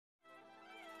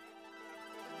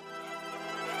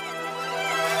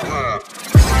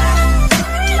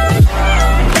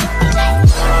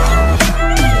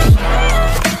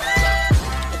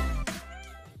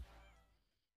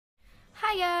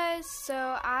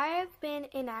I've been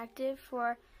inactive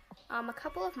for a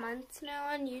couple of months now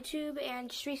on YouTube, and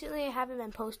just recently I haven't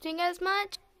been posting as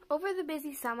much. Over the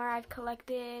busy summer, I've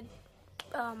collected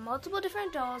multiple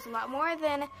different dolls, a lot more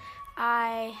than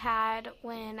I had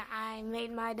when I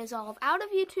made my dissolve out of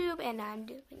YouTube, and I'm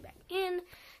dipping back in.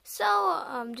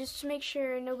 So just to make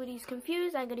sure nobody's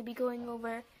confused, I'm going to be going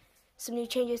over some new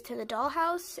changes to the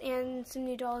dollhouse and some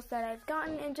new dolls that I've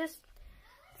gotten, and just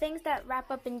things that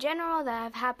wrap up in general that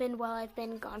have happened while I've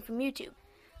been gone from YouTube.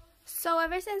 So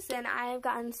ever since then, I've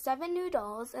gotten 7 new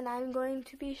dolls, and I'm going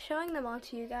to be showing them all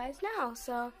to you guys now.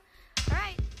 So,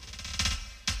 alright.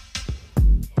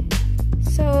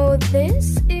 So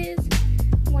this is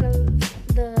one of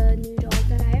the new dolls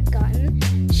that I have gotten.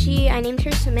 I named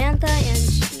her Samantha, and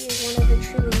she is one of the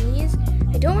Truly Me's.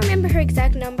 I don't remember her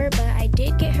exact number, but I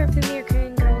did get her from the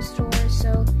recurring girl store,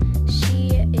 so she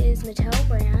is Mattel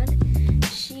brand.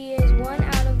 She is one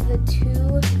out of the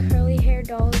 2 curly hair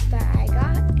dolls that I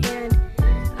got, and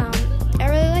I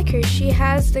really like her. She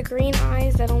has the green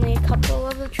eyes that only a couple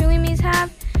of the Truly Me's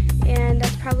have, and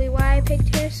that's probably why I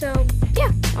picked her. So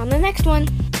yeah, on the next one.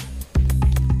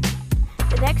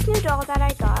 The next new doll that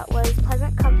I got was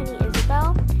Pleasant Company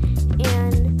Isabel,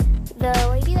 and the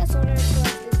lady that sold her to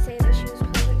us did say that she was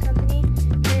Pleasant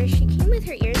Company. She came with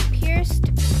her ears pierced,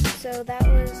 so that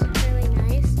was really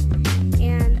nice.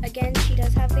 And again, she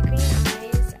does have the green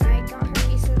eyes. I got her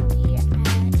recently at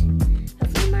a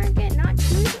flea market, not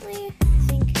too recently, I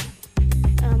think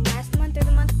last month or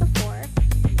the month before,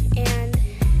 and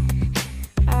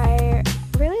I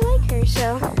really like her,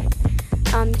 so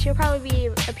she'll probably be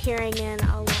appearing in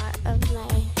a lot of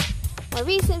my more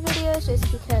recent videos,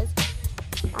 just because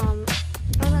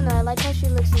I don't know, I like how she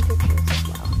looks in pictures as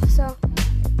well. So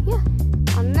yeah,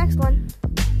 on the next one.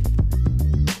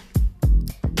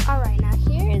 Alright, now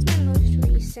here is my most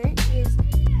recent. She is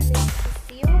Miss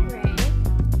Cecile Ray.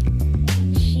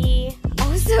 She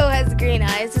also has green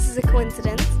eyes. This is a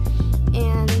coincidence.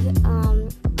 And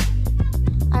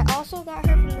I also got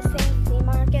her from the same flea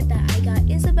market that I got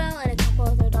Isabel and a couple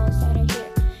other dolls that are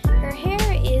here. Her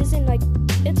hair is in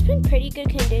it's been pretty good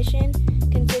condition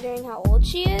considering how old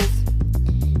she is.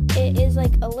 It is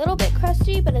a little bit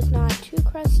crusty, but it's not too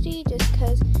crusty just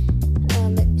because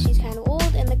she's kind of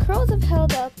old, and the curls have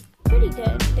held up pretty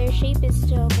good. Their shape is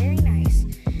still very nice,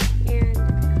 and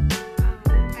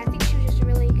I think she was just a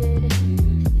really good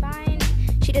find.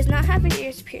 She does not have her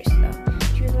ears pierced though.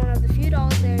 She was one of the few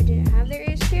dolls there who didn't have their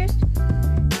ears pierced.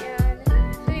 And so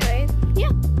anyways,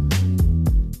 yeah.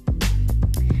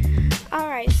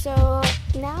 Alright, so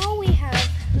now we have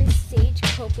Miss Sage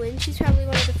Copeland. She's probably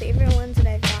one of the favorite ones that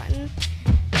I've gotten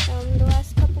the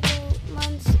last couple of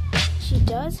months. She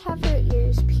does have her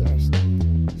ears pierced.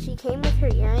 She came with her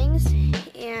earrings,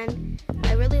 and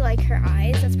I really like her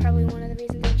eyes. That's probably one of the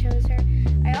reasons I chose her.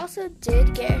 I also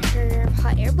did get her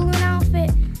hot air balloon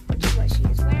outfit, which is what she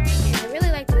is wearing, and I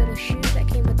really like the little shoes that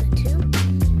came with it too.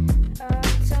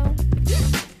 So yeah.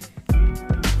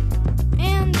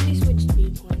 And we switched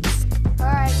viewpoints.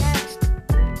 Alright, next.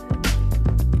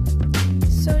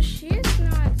 So she is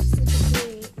not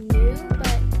specifically new, but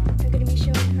I'm going to be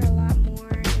showing her a lot more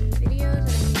in videos,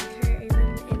 and I made her a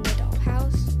room in the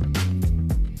dollhouse.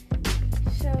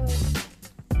 So,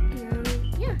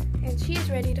 yeah, and she is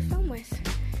ready to film with.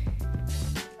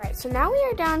 Alright, so now we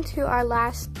are down to our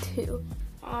last 2.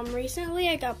 Recently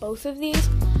I got both of these.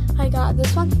 I got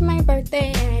this one for my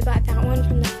birthday, and I bought that one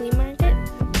from the flea market.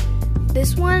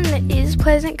 This one is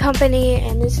Pleasant Company,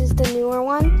 and this is the newer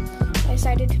one. I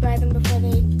decided to buy them before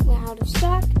they went out of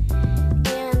stock,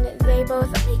 and they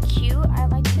both are really cute. I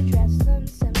like to dress them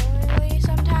similarly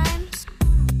sometimes.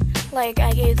 I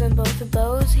gave them both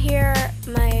bows here.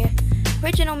 My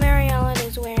original Mary Ellen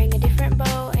is wearing a different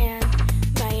bow, and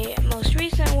my most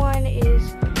recent one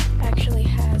actually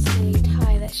has the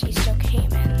tie that she still came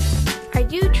in. I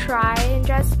do try and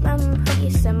dress them pretty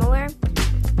similar,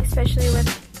 especially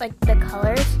with the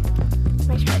colors.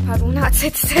 My tripod will not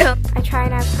sit still. I try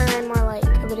and have her in more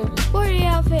a bit of a sporty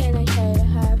outfit, and I try to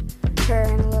have her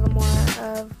in a little more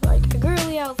of a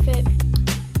girly outfit.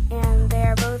 And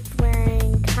they're both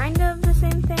wearing kind of the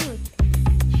same thing.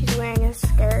 She's wearing a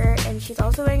skirt, and she's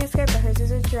also wearing a skirt, but hers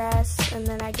is a dress. And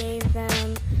then I gave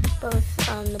them both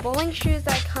the bowling shoes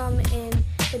that come in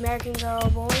the American Girl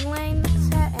bowling lane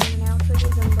set, and then I also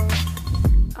gave them both.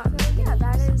 Yeah,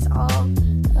 that is all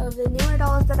of the newer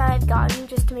dolls that I've gotten,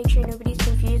 just to make sure nobody's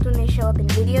confused when they show up in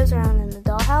videos around in the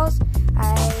dollhouse.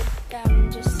 I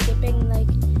am just skipping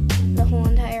the whole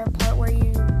entire part where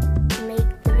you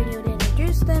make the video to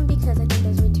introduce them, because I think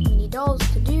there's way too many dolls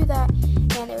to do that,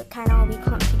 and it would kind of all be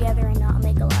clumped together and not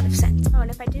make a lot of sense. Oh, and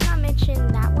if I did not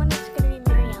mention, that one is going to be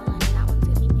Mary Ellen, and that one's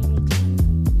going to be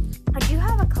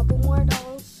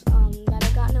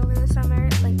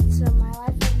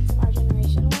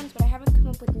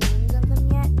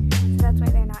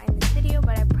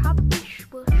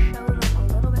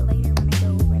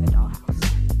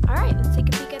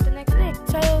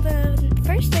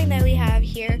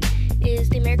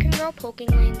doll poking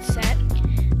lane set.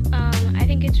 I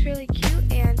think it's really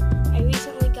cute, and I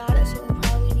recently got it, so it'll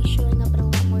probably be showing up in a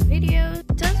lot more videos.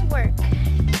 It does work.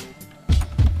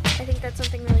 I think that's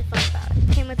something really fun about it.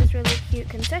 It came with this really cute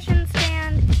concession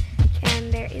stand,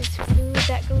 and there is food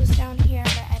that goes down here,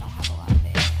 but I don't have a lot of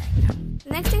it right now. The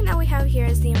next thing that we have here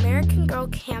is the American Girl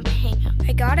Camp Hangout.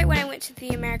 I got it when I went to the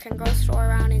American Girl store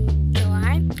around in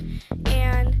July,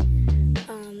 and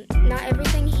not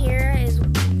everything here is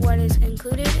what is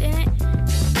included in it.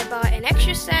 I bought an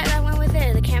extra set that went with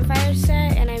it, the campfire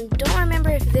set, and I don't remember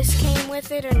if this came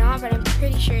with it or not, but I'm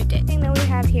pretty sure it did. The thing that we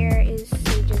have here is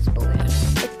Sage's balloon.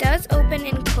 It does open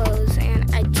and close,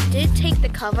 and I did take the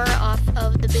cover off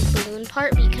of the big balloon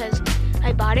part because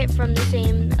I bought it from the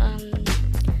same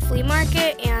flea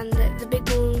market, and the big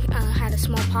balloon had a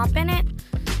small pop in it,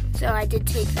 so I did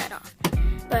take that off.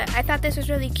 But I thought this was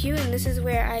really cute, and this is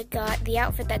where I got the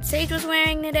outfit that Sage was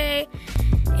wearing today,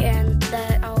 and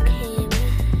that all came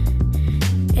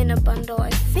in a bundle. I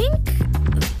think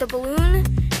the balloon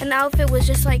and the outfit was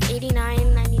just like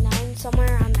 $89.99,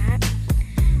 somewhere around that.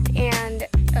 And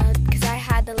because I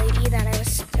had the lady that I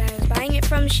was buying it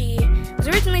from, she was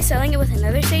originally selling it with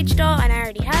another Sage doll, and I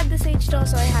already had the Sage doll,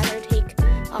 so I had her take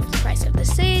off the price of the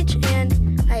Sage,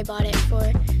 and I bought it for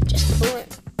just the balloon.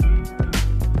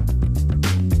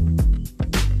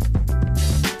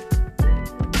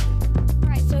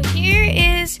 Here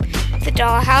is the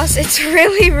dollhouse. It's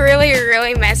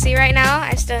really messy right now.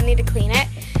 I still need to clean it,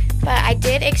 but I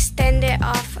did extend it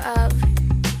off of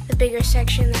the bigger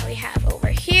section that we have over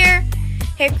here.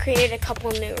 I've created a couple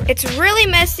new rooms. It's really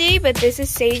messy, but this is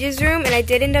Sage's room, and I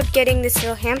did end up getting this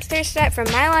little hamster set from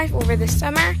My Life over the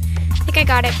summer. I think I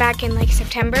got it back in like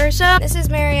September or so. This is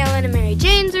Mary Ellen and Mary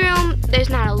Jane's room.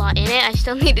 There's not a lot in it. I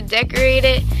still need to decorate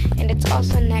it, and it's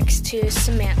also next to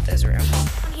Samantha's room.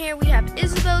 Here we have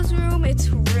Isabel's room. It's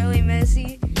really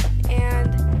messy,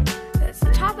 and that's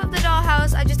the top of the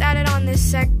dollhouse. I just added on this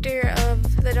sector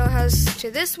of the dollhouse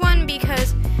to this one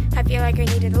because I feel like I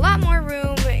needed a lot more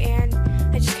room, and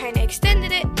I just kind of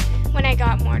extended it when I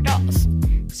got more dolls.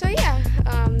 So yeah,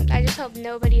 I just hope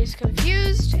nobody is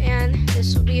confused, and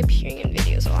this will be appearing in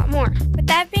videos a lot more. With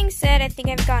that being said, I think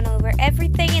I've gone over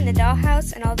everything in the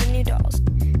dollhouse and all the new dolls.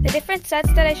 The different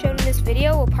sets that I showed in this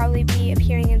video will probably be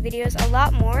appearing in videos a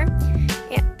lot more,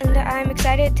 and I'm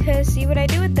excited to see what I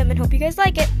do with them and hope you guys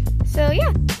like it. So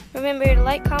yeah, remember to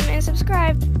like, comment, and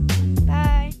subscribe.